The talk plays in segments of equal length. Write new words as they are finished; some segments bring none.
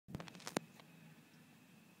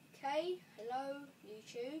Okay, hello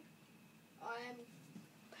YouTube. I am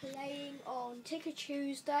playing on Ticker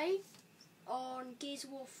Tuesday on Gears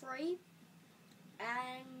of War 3,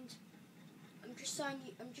 and I'm just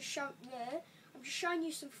showing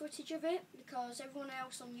you some footage of it because everyone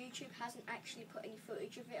else on YouTube hasn't actually put any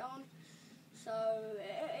footage of it on, so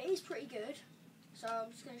it is pretty good. So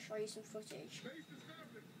I'm just going to show you some footage.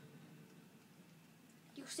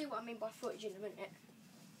 You'll see what I mean by footage in a minute.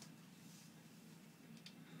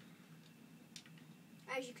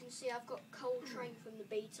 As you can see, I've got Coltrane from the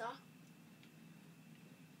beta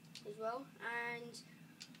as well, and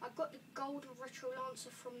I've got the Golden Retro Lancer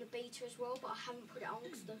from the beta as well, but I haven't put it on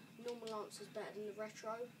because the normal Lancer is better than the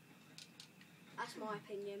Retro. That's my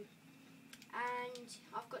opinion. And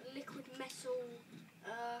I've got the Liquid Metal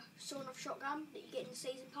sawn-off shotgun that you get in the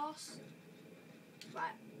Season Pass.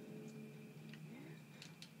 Right.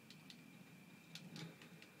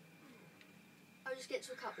 I'll just get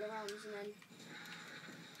to a couple of rounds and then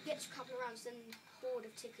then the horde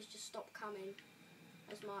of tickers just stop coming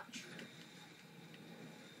as much.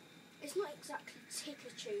 It's not exactly Ticker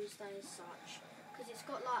Tuesday as such, because it's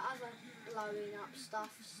got like other blowing up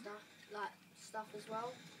stuff as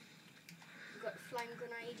well. We've got Flame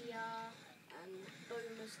Grenadier and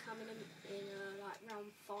Boomers coming in like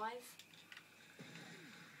round 5.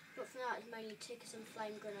 But for now it's mainly Tickers and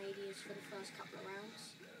Flame Grenadiers for the first couple of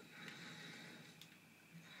rounds.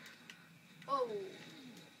 Oh!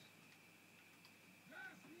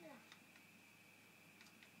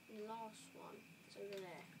 And last one, it's over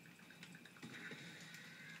there.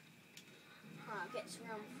 Right, I'll get to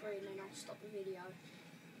round 3 and then I'll stop the video.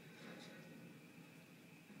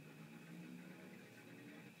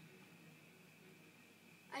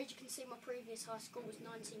 As you can see, my previous high score was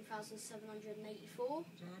 19,784.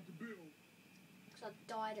 Because I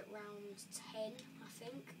died at round 10, I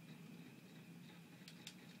think.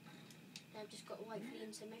 Now I've just got to wait for the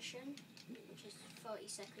intermission, which is 30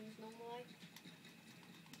 seconds normally.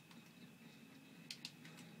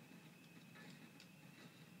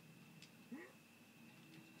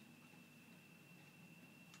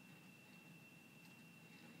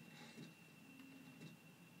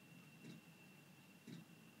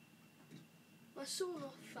 My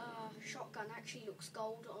sawn-off shotgun actually looks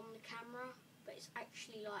gold on the camera, but it's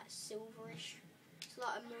actually like silverish. It's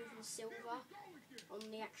like a moving silver on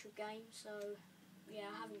the actual game, so yeah,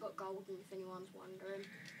 I haven't got golden if anyone's wondering.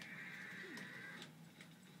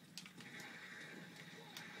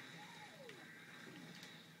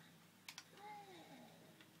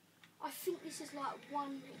 I think this is like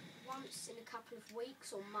once in a couple of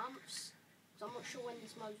weeks or months, so I'm not sure when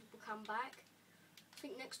this mode will come back. I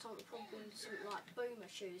think next time it'll probably be something like Boomer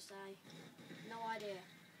Tuesday. No idea.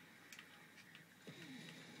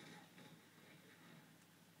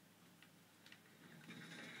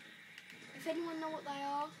 If anyone knows what they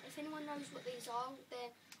are, if anyone knows what these are,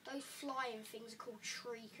 those flying things are called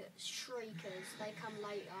shriekers. They come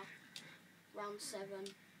later, round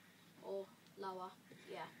 7 or lower.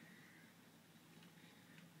 Yeah.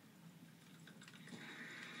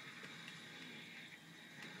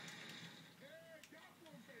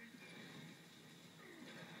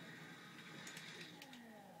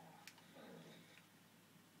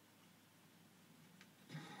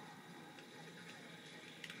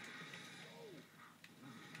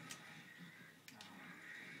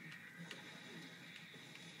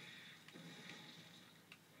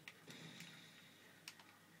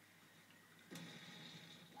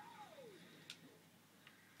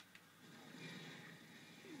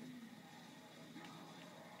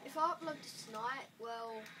 If I upload this tonight,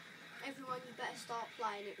 well, everyone, you better start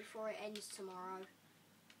playing it before it ends tomorrow.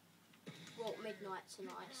 Well, midnight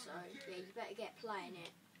tonight, so yeah, you better get playing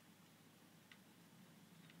it.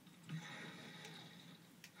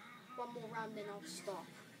 One more round, then I'll stop.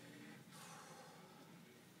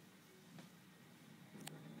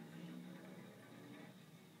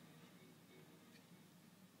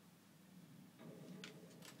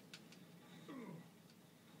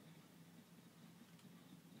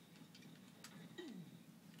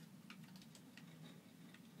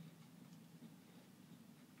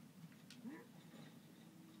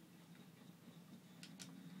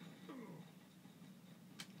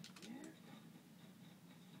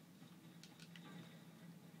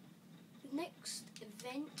 Next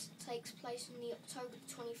event takes place on the October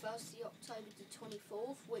the 21st to the October the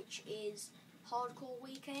 24th, which is Hardcore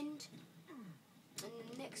Weekend. And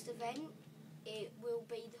the next event, it will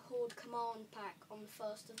be the Horde Command Pack on the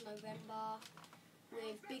 1st of November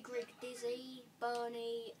with Big Rig Dizzy,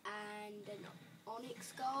 Bernie and an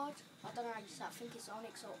Onyx Guard. I don't know how to say, I think it's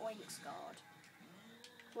Onyx or Oinks Guard.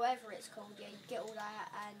 whatever it's called, yeah, you get all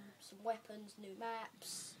that and some weapons, new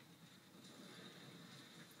maps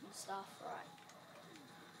and stuff, right.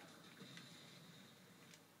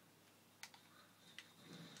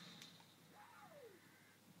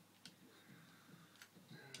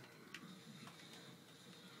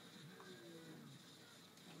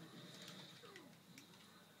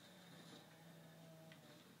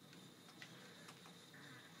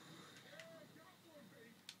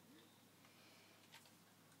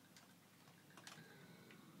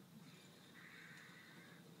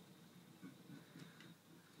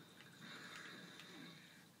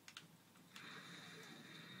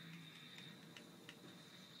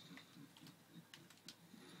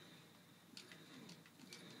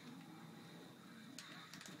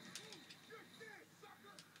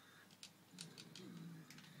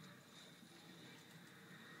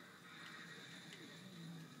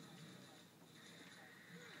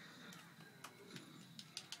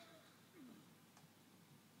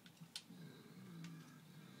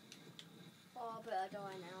 Oh, I better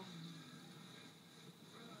die now.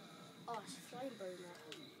 Oh, it's a flame boomer.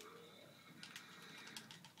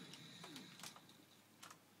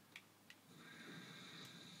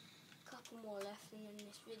 Couple more left and then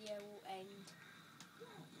this video will end.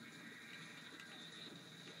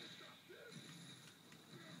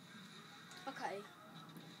 Okay,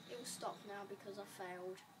 it will stop now because I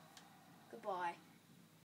failed. Goodbye.